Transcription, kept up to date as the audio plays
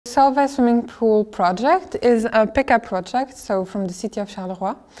Saint-André swimming pool project is a pickup project, so from the city of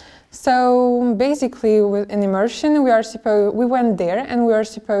Charleroi. So basically, with an immersion, we went there and we are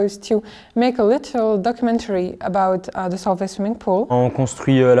supposed to make a little documentary about the Saint-André swimming pool. On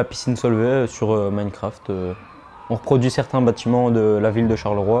construit la piscine Solvay sur Minecraft. On reproduit certains bâtiments de la ville de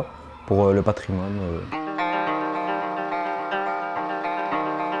Charleroi pour le patrimoine.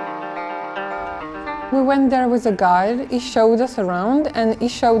 We went there with a guide. He showed us around and he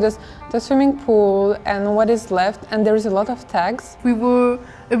showed us the swimming pool and what is left, and there is a lot of tags. We were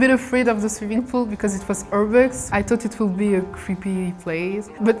a bit afraid of the swimming pool because it was urbex. I thought it would be a creepy place,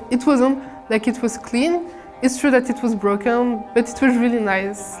 but it wasn't. Like, it was clean. It's true that it was broken, but it was really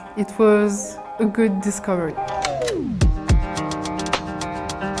nice. It was a good discovery.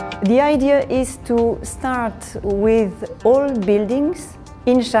 The idea is to start with all buildings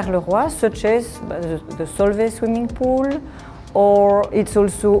in Charleroi, such as the Solvay swimming pool, or it's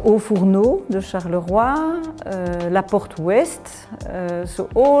also Au Fourneau de Charleroi, La Porte Ouest, so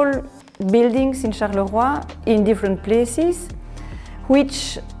all buildings in Charleroi in different places,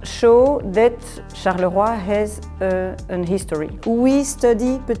 which show that Charleroi has an history. We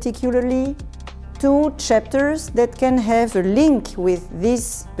study particularly two chapters that can have a link with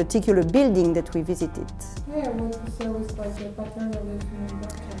this particular building that we visited. Yeah, so it was like a pattern of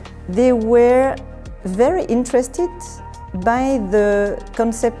the They were very interested by the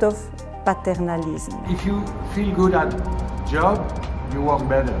concept of paternalism. If you feel good at job, you work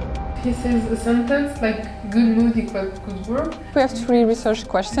better. He says a sentence like good mood equals good work. We have 3 research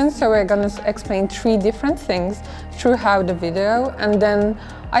questions, so we're going to explain 3 different things throughout the video, and then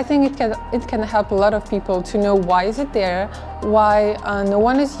I think it can help a lot of people to know why is it there, why no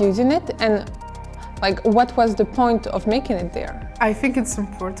one is using it, and like what was the point of making it there. I think it's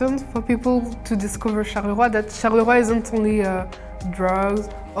important for people to discover Charleroi, that Charleroi isn't only drugs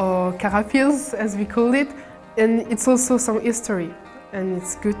or carapils, as we call it, and it's also some history, and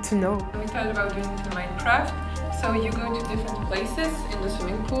it's good to know. We thought about doing it in Minecraft, so you go to different places in the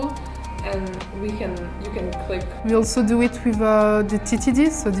swimming pool, and you can click. We also do it with the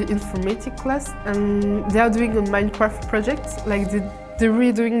TTD, so the informatic class, and they are doing a Minecraft project, like they're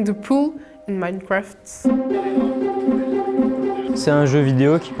redoing the pool in Minecraft. C'est un jeu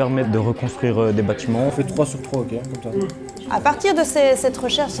vidéo qui permet de reconstruire des bâtiments. On fait 3 sur 3, ok, comme ça. À partir de cette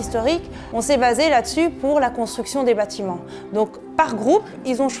recherche historique, on s'est basé là-dessus pour la construction des bâtiments. Donc par groupe,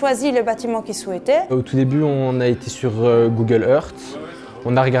 ils ont choisi le bâtiment qu'ils souhaitaient. Au tout début, on a été sur Google Earth.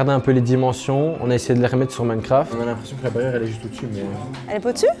 On a regardé un peu les dimensions, on a essayé de les remettre sur Minecraft. On a l'impression que la barrière elle est juste au-dessus, mais... Elle est pas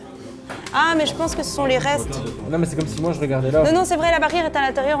au-dessus? Ah, mais je pense que ce sont les restes. Non, mais c'est comme si moi je regardais là. Non, non, c'est vrai, la barrière est à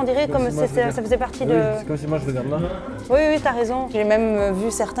l'intérieur, on dirait comme ça faisait partie de... Oui, c'est comme si moi je regarde là. Oui, oui, t'as raison. J'ai même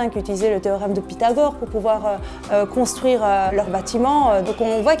vu certains qui utilisaient le théorème de Pythagore pour pouvoir construire leur bâtiment. Donc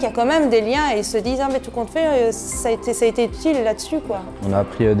on voit qu'il y a quand même des liens et ils se disent « Ah, mais tout compte fait, ça a été utile là-dessus, quoi. » On a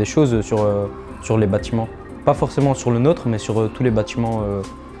appris des choses sur les bâtiments. Pas forcément sur le nôtre, mais sur tous les bâtiments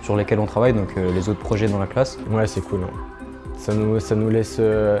sur lesquels on travaille, donc les autres projets dans la classe. Ouais, c'est cool. Hein. Ça nous laisse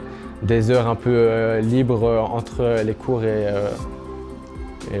des heures un peu libres entre les cours et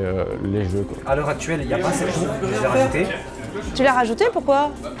les jeux, quoi. À l'heure actuelle, il n'y a pas cette cours, je les ai rajoutés. Tu l'as rajouté,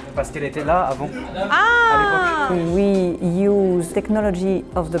 pourquoi? Parce qu'elle était là avant. Ah! We use technology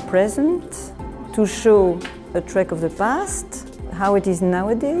of the present to show a track of the past, how it is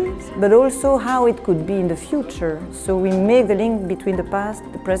nowadays, but also how it could be in the future. So we make the link between the past,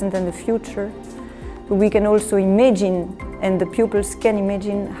 the present and the future. We can also imagine, and the pupils can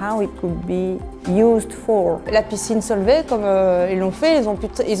imagine how it could be used for. La piscine Solvay, comme ils l'ont fait,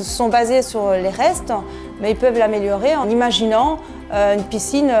 ils se sont basés sur les restes, mais ils peuvent l'améliorer en imaginant une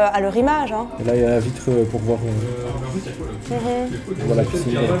piscine à leur image. Hein. Et là, il y a la vitre pour voir, la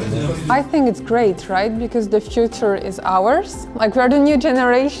piscine. I think it's great, right? Because the future is ours. Like, we are the new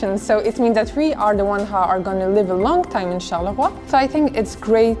generation, so it means that we are the ones who are going to live a long time in Charleroi. So I think it's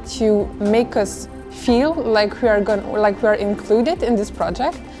great to make us feel like we are included in this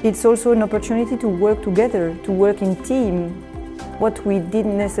project. It's also an opportunity to work together, to work in team, what we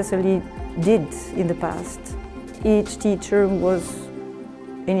didn't necessarily did in the past. Each teacher was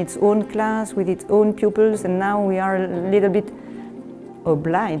in its own class with its own pupils, and now we are a little bit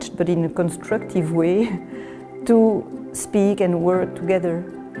obliged, but in a constructive way, to speak and work together.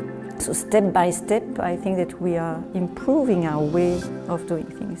 So step by step, I think that we are improving our way of doing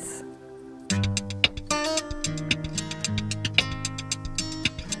things.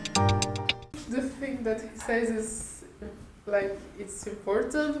 The thing that he says is like it's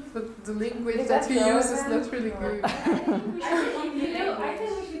important, but the language that he uses is not really good. I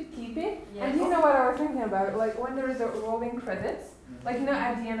think we should keep it. Yeah. And you know what I was thinking about? Like when there is a rolling credits, like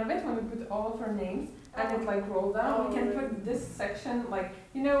at the end of it, when we put all of our names and it like roll down, we can put this section, like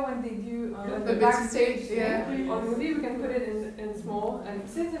when they do the backstage on movie, we can put it in small and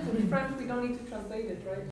since it's in French, we don't need to translate it, right?